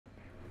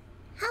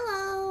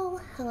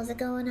How's it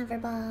going,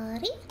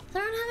 everybody?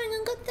 They're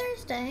having a good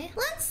Thursday.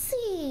 Let's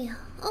see.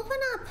 Open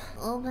up.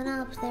 Open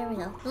up. There we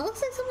go. It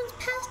looks like someone's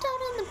passed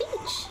out on the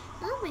beach.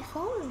 Oh, my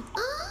phone.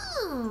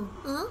 Oh,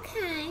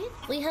 okay.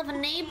 We have a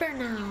neighbor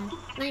now.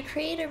 My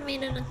creator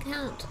made an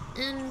account,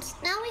 and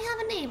now we have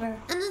a neighbor.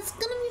 And it's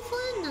gonna be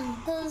fun,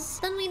 because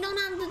then we don't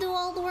have to do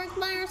all the work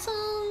by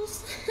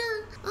ourselves.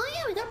 Oh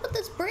yeah, we gotta put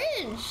this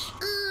bridge.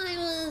 I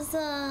was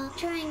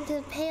trying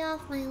to pay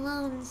off my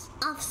loans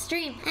off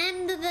stream,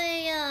 and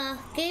they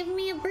gave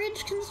me a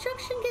bridge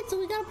construction kit, so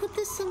we gotta put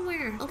this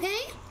somewhere,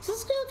 okay? So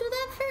let's go do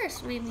that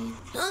first, maybe.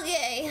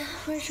 Okay,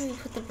 where should we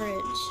put the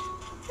bridge?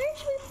 Where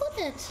should we put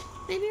it?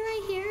 Maybe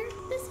right here?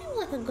 This seems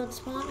like a good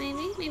spot,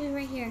 maybe. Maybe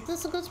right here. Is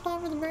this a good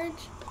spot for the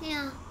bridge?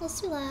 Yeah,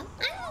 let's do that.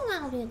 I think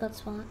that'll be a good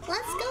spot.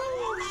 Let's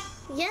go!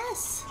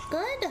 Yes!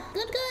 Good!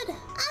 Good, good!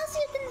 As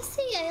you can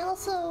see, I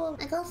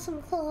got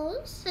some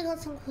clothes. I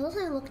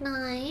look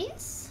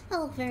nice. I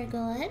look very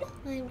good.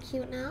 I'm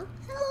cute now.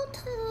 Hello,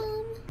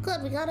 Tom.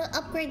 Good, we gotta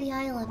upgrade the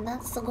island.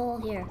 That's the goal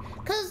here.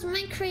 Because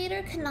my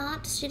creator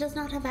she does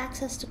not have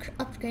access to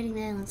upgrading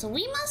the island. So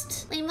we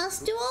must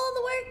do all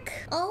the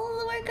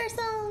work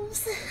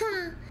ourselves.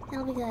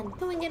 That'll be good.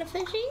 Can we get a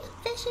fishy?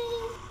 Fishy!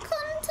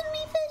 Come to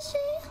me,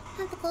 fishy!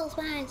 I have to close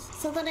my eyes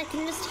so that I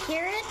can just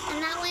hear it,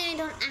 and that way I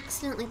don't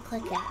accidentally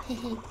click it.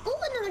 Oh,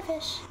 another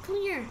fish. Come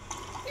here.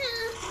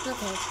 Yeah.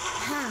 Okay.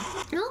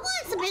 Ha. Oh,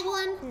 it's a big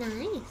one.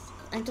 Nice.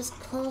 I just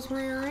close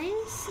my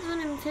eyes when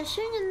I'm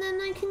fishing, and then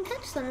I can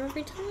catch them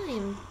every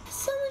time.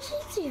 So much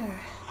easier.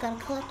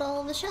 Gotta collect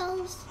all of the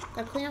shells.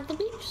 Gotta clean up the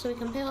beach so we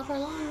can pay off our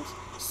loans.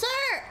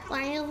 Sir!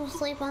 Why are you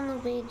asleep on the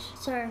beach?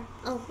 Sir.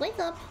 Oh, wake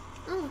up.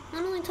 Oh,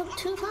 that only took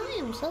 2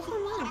 times. That's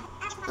not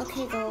bad.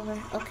 Okay, go over.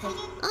 Okay.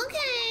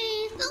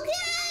 Okay!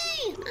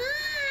 Okay!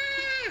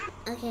 Ah!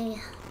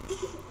 Okay.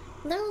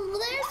 There's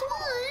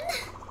one!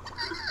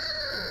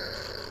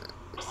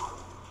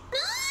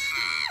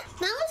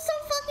 That was so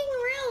fucking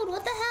rude.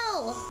 What the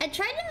hell? I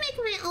tried to make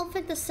my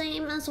outfit the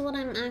same as what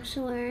I'm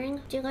actually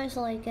wearing. Do you guys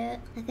like it?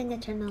 I think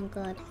it turned out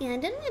good. Yeah, I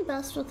did my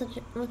best with the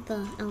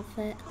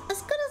outfit.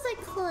 As good as I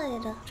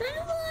could.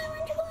 Dragonfly,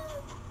 where'd you go?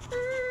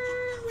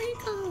 Where'd you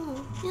go?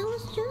 It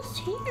was just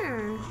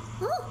here.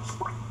 Oh,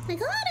 I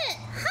got it.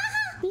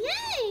 Haha,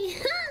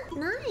 yay.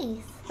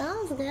 Nice. That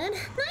was good.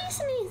 Nice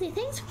and easy.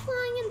 Thanks for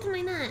flying into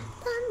my net.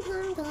 Bum,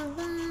 bum, bum,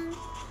 bum.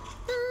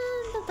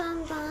 Bum, bum,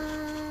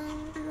 bum.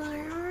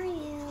 Where are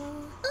you?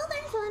 Oh,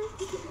 there's one.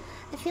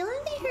 I feel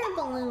like I hear a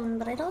balloon,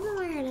 but I don't know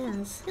where it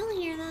is. You'll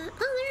hear that.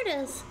 Oh, there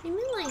it is. I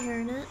knew I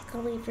heard it.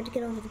 Gotta wait for it to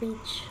get over the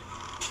beach.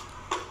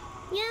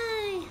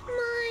 Yay!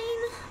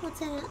 Mine!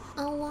 What's in it?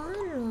 A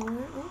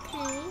lawnmower.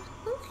 Okay.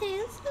 Okay,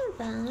 that's not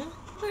bad.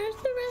 Where's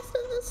the rest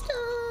of the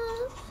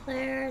stuff?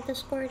 Where are the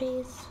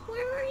squirties?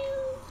 Where are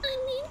you? I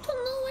need to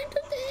know where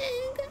to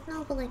dig.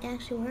 No, but like,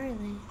 actually, where are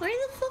they? Where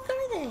the fuck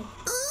are they?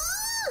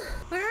 Oh!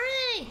 Where are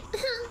they?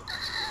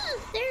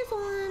 There's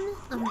one.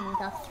 Oh, we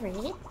got 3. We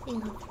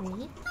got 3. Oh, we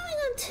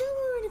got 2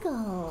 more to go.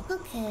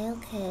 Okay,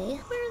 okay.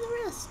 Where are the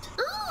rest?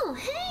 Oh,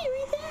 hey,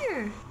 right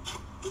there.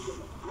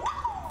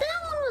 That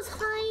one was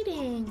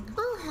hiding.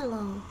 Oh,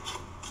 hello.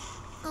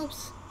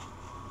 Oops.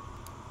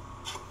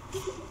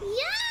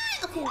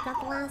 Yeah! Okay, we got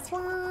the last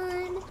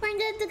one. We're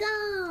good to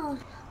go.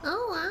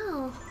 Oh,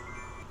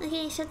 wow.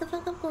 Okay, shut the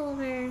fuck up, go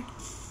over.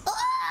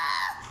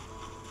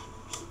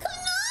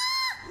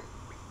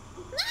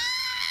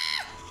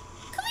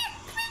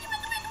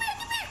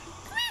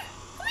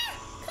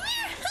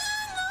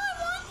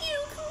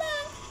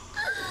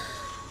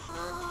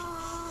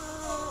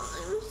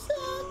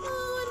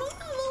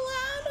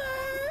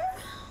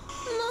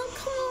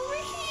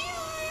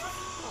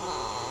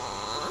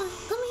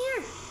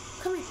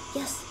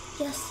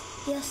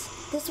 Yes,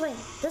 this way,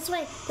 this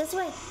way, this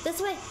way, this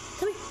way.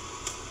 Come here.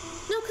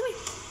 No, come here.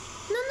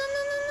 No, no,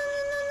 no, no, no,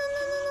 no, no,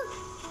 no, no, no.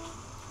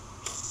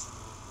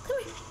 Come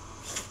here.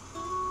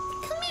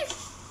 Come here.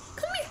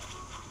 Come here.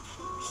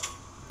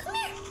 Come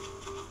here.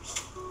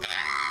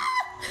 Ah!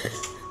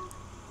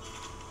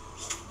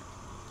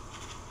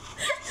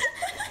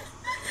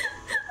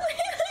 Wait,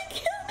 I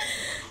can't.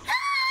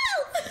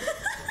 Help!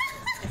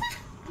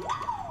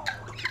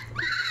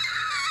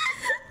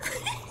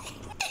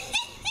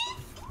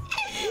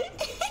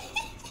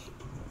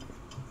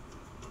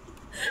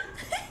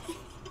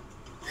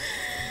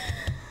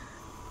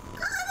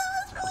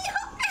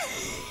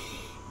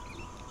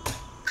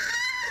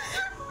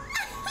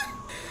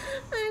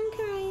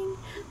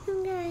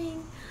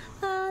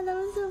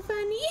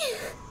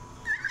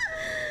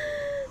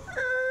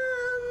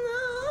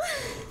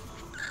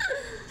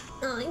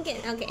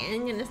 Okay,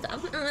 I'm gonna stop.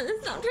 I'm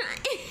gonna stop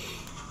trying.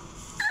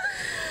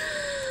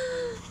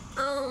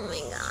 Oh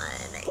my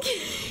god. I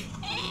can't.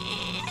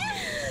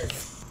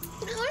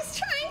 I was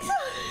trying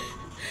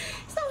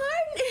so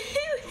hard.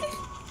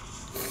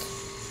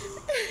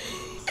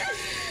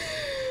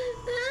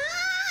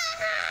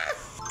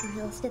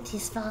 Okay, let's get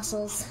these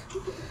fossils.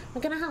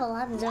 We're gonna have a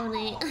lot to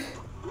donate.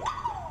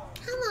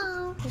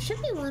 Hello. There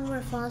should be one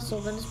more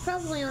fossil, but it's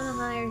probably on a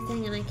higher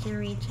thing and I can't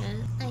reach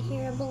it. I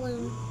hear a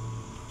balloon.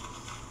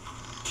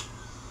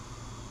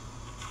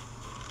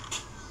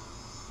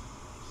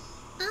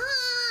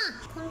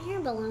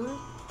 here, balloon.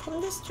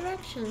 Come this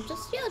direction.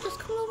 Just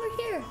come over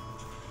here.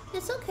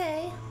 It's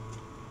okay.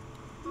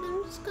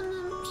 I'm just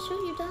gonna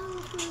shoot you down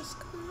from the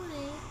sky.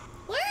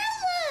 Where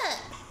is it?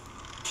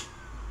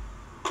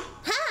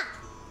 Ha!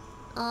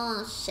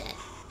 Oh, shit.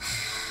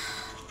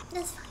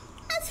 That's fine.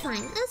 That's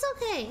fine. That's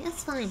okay.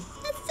 That's fine.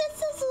 That's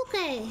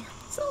okay.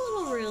 It's a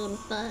little rude,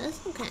 but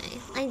it's okay.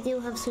 I do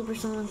have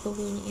supersonic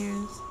balloon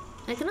ears.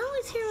 I can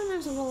always hear when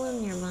there's a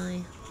balloon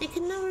nearby. It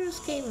can never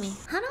escape me.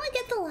 How do I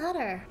get the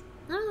ladder?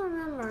 I don't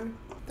remember.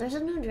 There's a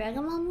new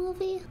Dragon Ball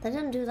movie? They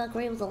didn't do that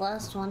great with the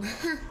last one.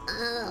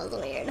 That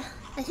was weird.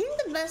 I think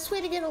the best way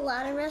to get a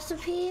ladder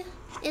recipe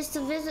is to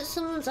visit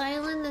someone's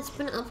island that's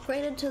been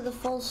upgraded to the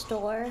full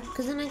store,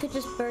 because then I could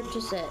just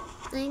purchase it.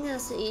 I think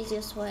that's the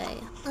easiest way.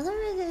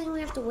 Otherwise, I think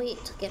we have to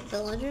wait to get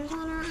villagers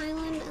on our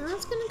island, and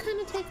that's gonna kind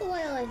of take a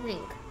while, I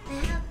think.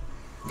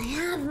 I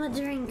have my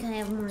drink. I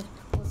have more.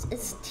 Well,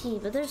 it's tea,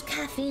 but there's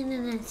caffeine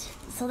in it,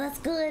 so that's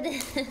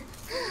good.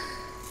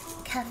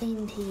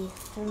 Caffeine tea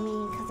for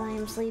me, because I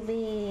am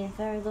sleepy.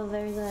 Very good,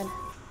 very good.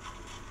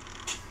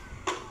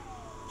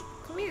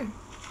 Come here.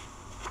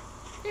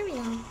 There we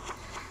go.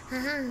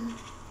 Haha.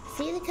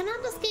 See, they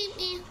cannot escape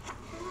me.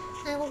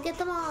 I will get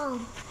them all.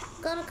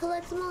 Gotta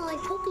collect them all like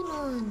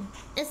Pokemon.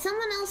 Is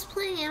someone else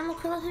playing Animal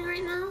Crossing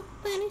right now,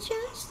 by any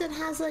chance, that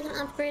has like an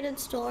upgraded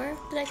store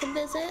that I could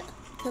visit?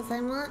 Because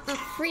I want a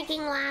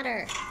freaking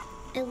ladder.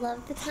 I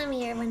love the time of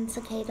year when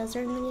cicadas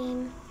are in the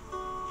game.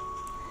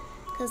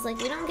 Because, like,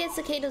 we don't get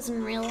cicadas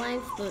in real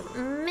life, but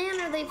man,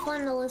 are they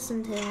fun to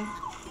listen to.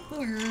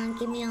 Yeah,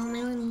 give me all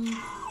my money.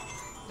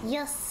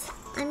 Yes,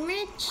 I'm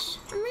rich.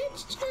 I'm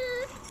rich,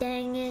 chat.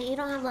 Dang it, you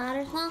don't have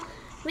ladders? Well,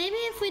 maybe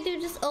if we do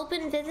just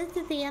open visits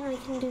at the end, we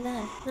can do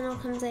that. Then I'll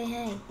come say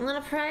hey. I'm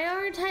gonna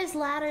prioritize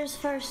ladders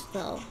first,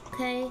 though,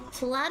 okay?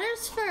 So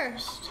ladders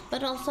first,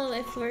 but also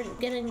if we're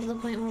getting to the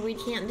point where we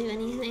can't do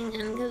anything,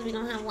 and because we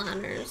don't have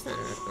ladders, then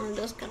I'm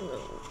just gonna,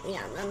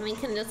 yeah, then we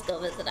can just go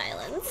visit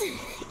islands.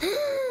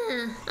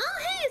 Oh,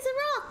 hey, it's a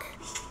rock!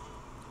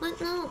 What?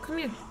 No, come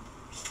here.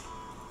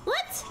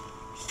 What?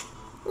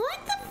 What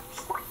the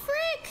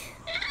frick?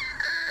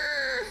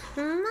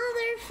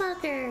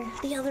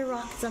 Motherfucker. The other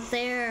rock is up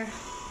there.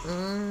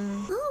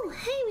 Oh,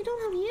 hey, we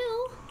don't have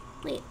you.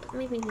 Wait,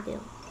 maybe we do.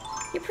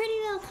 You're pretty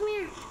though, come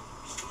here.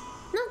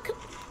 No,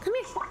 come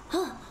here.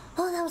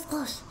 Oh, that was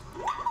close.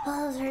 Oh,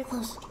 that was very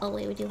close. Oh,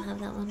 wait, we do have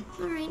that one.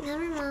 All right,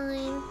 never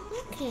mind.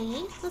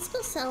 Okay, let's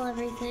go sell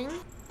everything.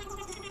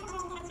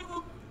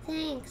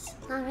 Thanks.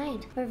 All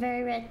right, we're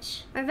very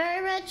rich. We're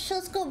very rich.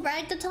 Let's go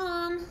brag to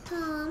Tom.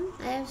 Tom,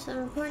 I have some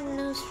important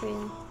news for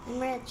you. I'm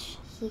rich.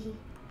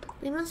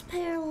 We must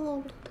pay our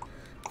full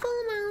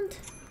amount.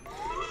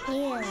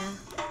 Yeah.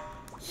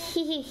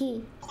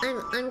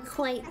 I'm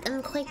quite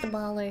the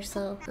baller,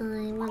 so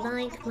I would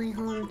like my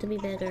home to be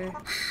bigger.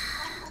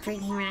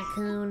 Freaking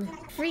raccoon.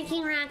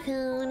 Freaking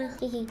raccoon.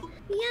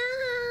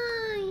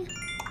 Yay!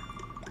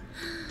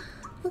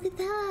 Look at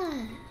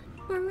that.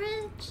 We're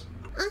rich.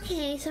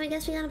 Okay, so I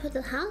guess we gotta put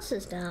the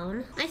houses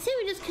down. I say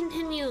we just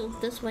continue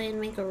this way and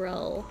make a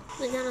row.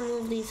 We gotta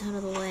move these out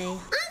of the way.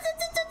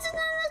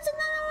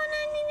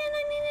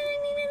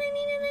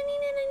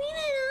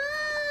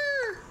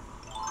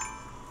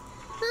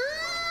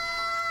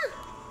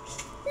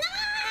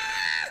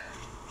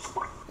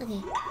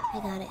 Okay, I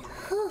got it.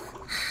 Whew.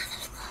 That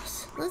was close.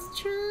 Let's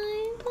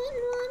try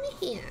putting one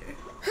here.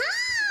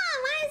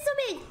 Why is it so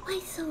big? Why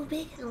is it so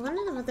big? I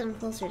wanted to put them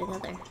closer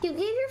together. You gave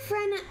your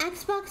friend an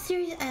Xbox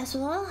Series S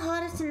with all the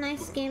hottest and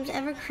nicest games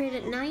ever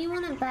created. Now you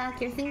want it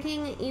back. You're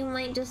thinking you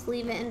might just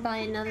leave it and buy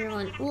another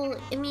one. Well,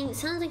 I mean, it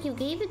sounds like you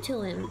gave it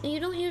to him. You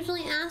don't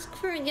usually ask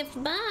for a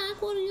gift back.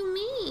 What do you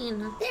mean?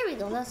 There we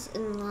go. That's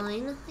in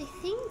line, I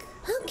think.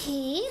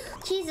 Okay.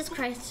 Jesus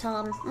Christ,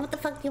 Tom. What the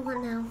fuck do you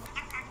want now?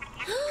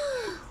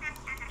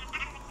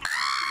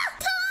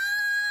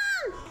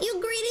 You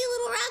greedy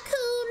little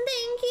raccoon,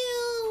 thank you!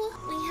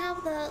 We have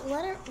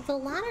the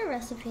ladder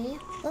recipe.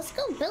 Let's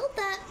go build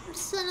that,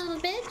 son of a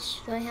bitch.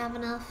 Do I have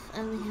enough? I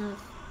only have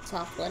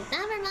softwood.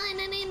 Never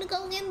mind, I need to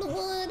go get the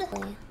wood.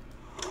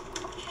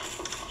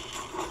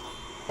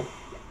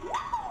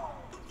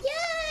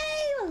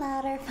 Yay! A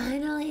ladder,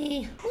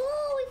 finally.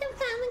 Woo, we can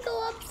finally go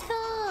up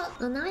top.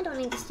 Well, now I don't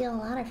need to steal a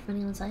ladder from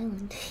anyone's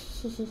island.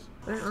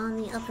 We're on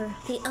the upper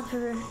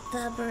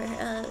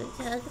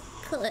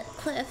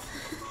cliff.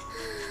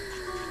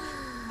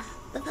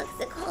 The fuck's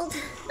it called?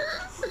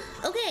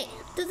 Okay,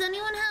 does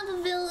anyone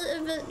have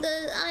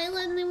the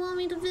island they want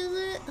me to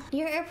visit?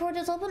 Your airport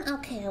is open?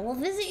 Okay, we'll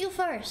visit you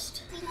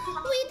first. We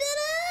did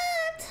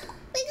it!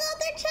 We got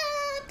their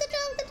chat! Good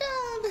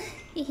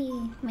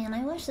job! Man,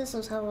 I wish this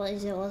was how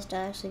easy it was to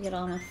actually get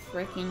on a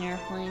freaking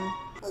airplane.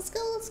 Let's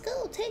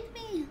go, take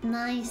me.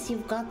 Nice,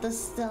 you've got the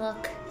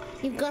stock.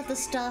 You've got the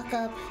stock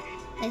up.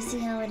 I see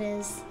how it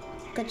is.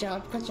 Good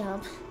job.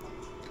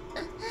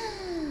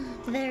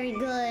 Very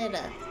good.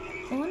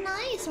 Oh,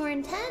 nice. We're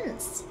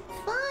intense.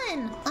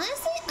 Fun.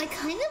 Honestly, I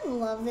kind of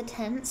love the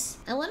tents.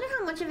 I wonder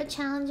how much of a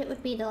challenge it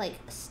would be to like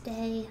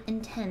stay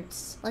in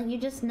tents. Like you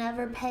just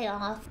never pay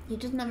off. You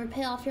just never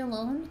pay off your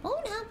loan.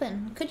 What would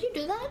happen? Could you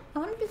do that? I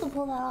wonder if you could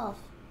pull that off.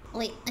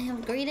 Wait, I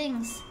have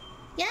greetings.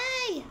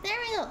 Yay! There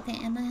we go.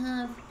 Okay, and I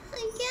have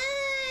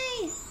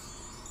yay!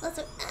 Let's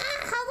how do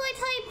I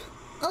type?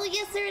 Oh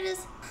yes, there it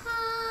is.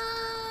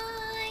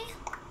 Hi.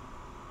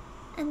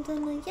 And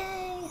then a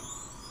yay.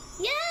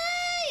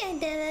 Yay! I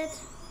did it.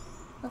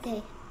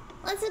 Okay.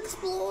 Let's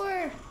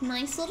explore.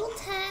 Nice little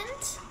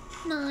tent.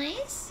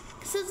 Nice.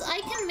 It says I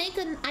can make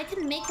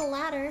a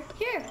ladder.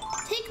 Here,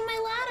 take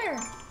my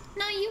ladder.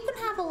 Now you can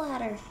have a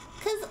ladder.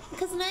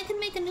 Cause then I can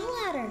make a new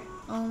ladder.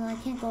 Oh no, I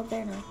can't go up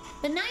there now.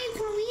 But now you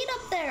can lead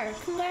up there.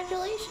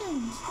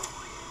 Congratulations.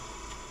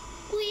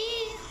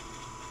 Whee!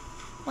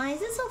 Why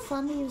is it so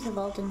fun to use the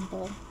vaulting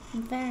pole?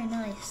 Very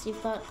nice.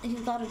 You've got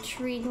a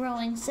tree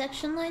growing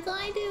section like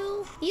I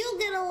do. You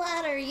get a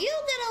ladder. You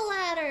get a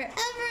ladder.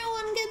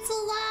 Everyone gets a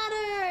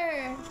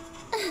ladder.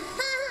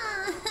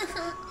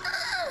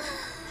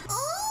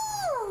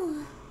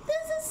 Oh,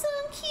 this is so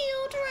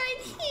cute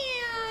right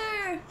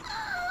here.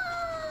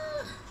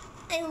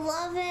 I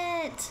love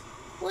it.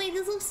 Wait,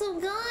 this looks so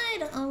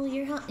good. Oh,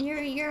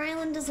 your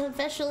island is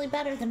officially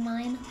better than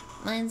mine.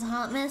 Mine's a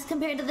hot mess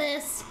compared to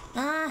this.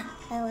 I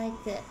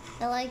liked it.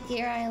 I like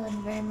your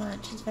island very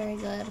much. It's very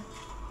good.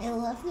 I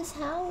love this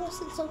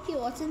house. It's so cute.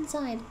 What's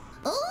inside?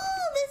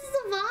 Oh, this is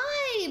a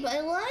vibe.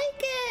 I like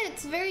it.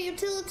 It's very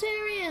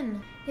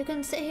utilitarian. You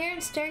can sit here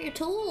and stare at your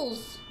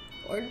tools.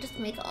 Or just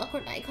make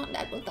awkward eye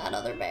contact with that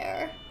other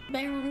bear.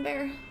 Bear on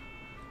bear.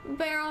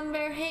 Bear on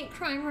bear hate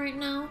crime right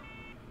now.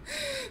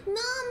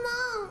 No.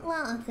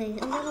 Well, okay,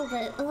 a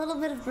little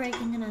bit of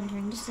breaking and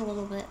entering, just a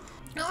little bit.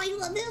 Oh, I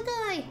love this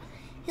guy.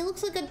 He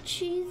looks like a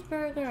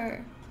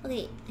cheeseburger.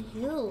 Okay,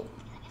 you.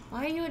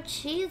 Why are you a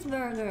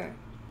cheeseburger?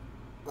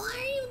 Why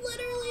are you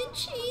literally a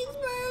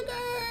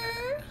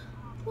cheeseburger?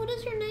 What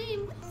is your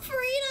name?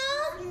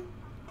 Frida?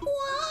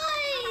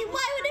 Why?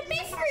 Why would it be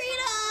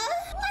Frida?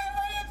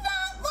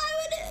 Why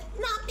would it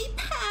not be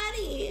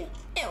Patty?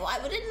 And why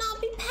would it not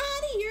be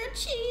Patty? You're a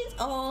cheese.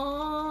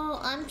 Oh,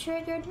 I'm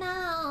triggered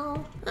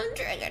now. I'm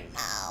triggered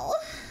now.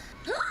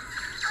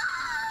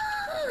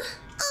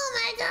 Oh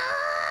my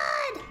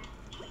god!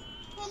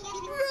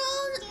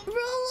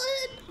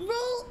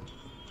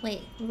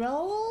 Wait,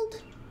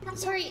 rolled?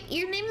 Sorry,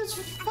 your name is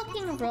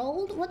fucking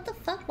Rolled? What the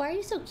fuck? Why are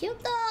you so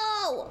cute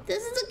though?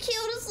 This is the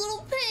cutest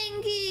little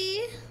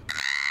pinky.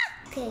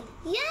 Okay,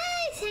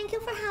 yay! Thank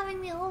you for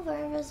having me over.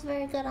 It was a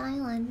very good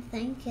island.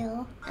 Thank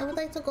you. I would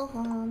like to go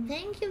home.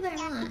 Thank you very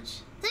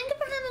much. Thank you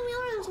for having me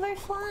over. It was very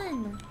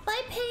fun.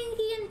 Bye,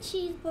 Pinky and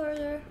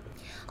Cheeseburger.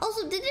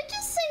 Also, did it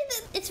just say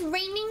that it's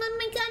raining on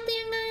my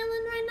goddamn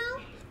island right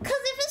now?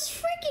 Cause if it's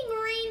freaking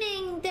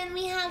raining, then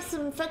we have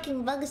some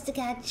fucking bugs to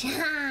catch.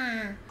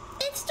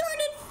 It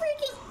started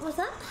freaking... Was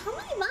that... How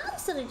many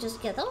miles did I just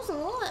get? That was a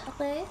lot.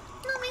 Okay.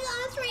 Oh my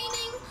god, it's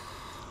raining.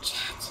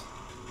 Chat.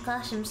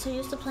 Gosh, I'm so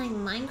used to playing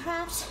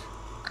Minecraft.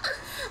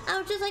 I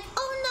was just like,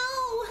 oh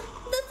no!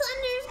 The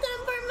thunder is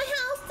gonna burn my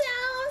house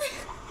down!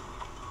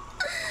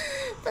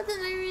 But then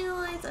I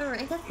realized...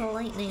 Alright, I guess the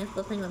lightning is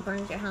the thing that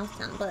burns your house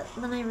down. But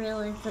then I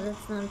realized that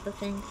it's not the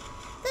thing.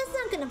 That's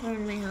not gonna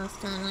burn my house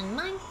down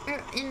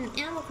in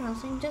Animal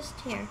Crossing, just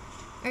here.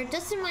 Or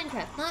just in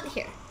Minecraft, not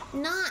here.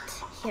 Not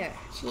here.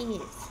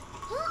 Jeez.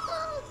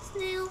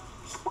 Snail.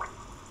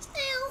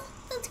 Snail.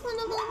 That's one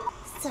of them.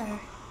 Sir,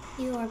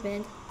 you are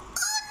big.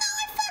 Oh no,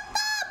 I fucked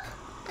up!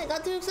 I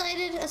got too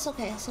excited. It's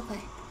okay, it's okay.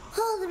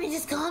 Oh, let me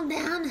just calm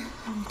down.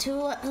 I'm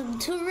too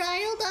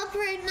riled up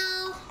right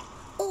now.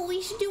 Oh,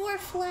 we should do our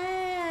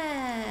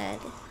flag.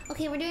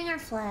 Okay, we're doing our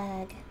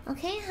flag.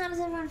 Okay, how does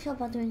everyone feel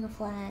about doing a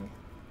flag?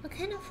 What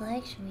kind of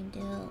flag should we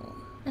do?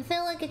 I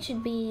feel like it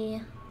should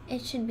be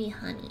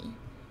honey.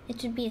 It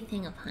should be a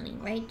thing of honey,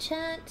 right,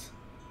 chat?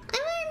 I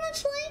very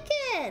much like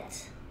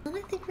it. And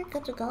I think we're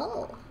good to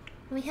go.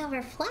 We have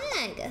our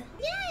flag.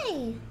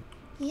 Yay!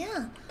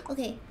 Yeah.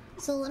 Okay,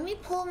 so let me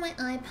pull my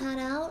iPad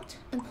out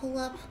and pull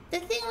up the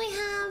thing we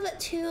have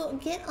to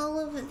get all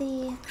of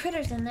the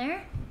critters in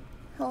there.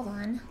 Hold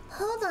on.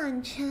 Hold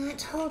on,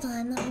 chat. Hold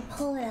on. Let me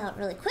pull it out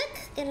really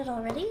quick. Get it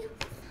all ready.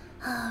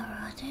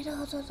 Alright. Here we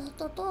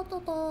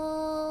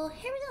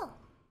go.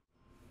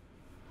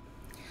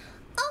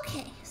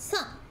 Okay, so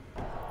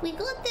we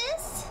got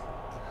this.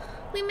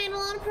 We made a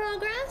lot of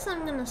progress.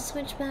 I'm gonna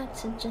switch back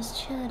to just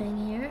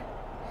chatting here.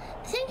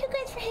 Thank you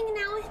guys for hanging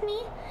out with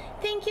me.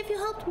 Thank you if you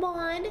helped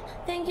mod.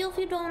 Thank you if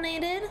you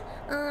donated.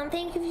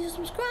 Thank you if you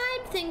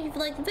subscribed. Thank you if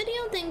you liked the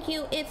video. Thank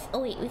you if... Oh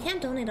wait, we can't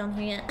donate on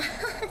here yet.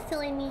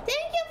 Silly me.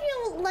 Thank you if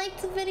you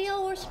liked the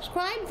video or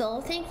subscribed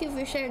though. Thank you if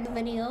you shared the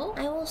video.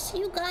 I will see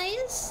you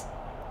guys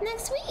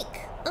next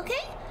week.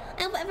 Okay?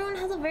 I hope everyone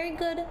has a very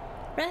good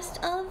rest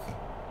of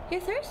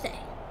your Thursday.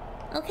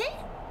 Okay?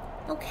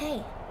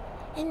 Okay.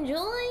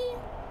 Enjoy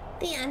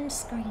the end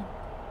screen.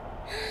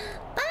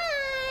 Bye!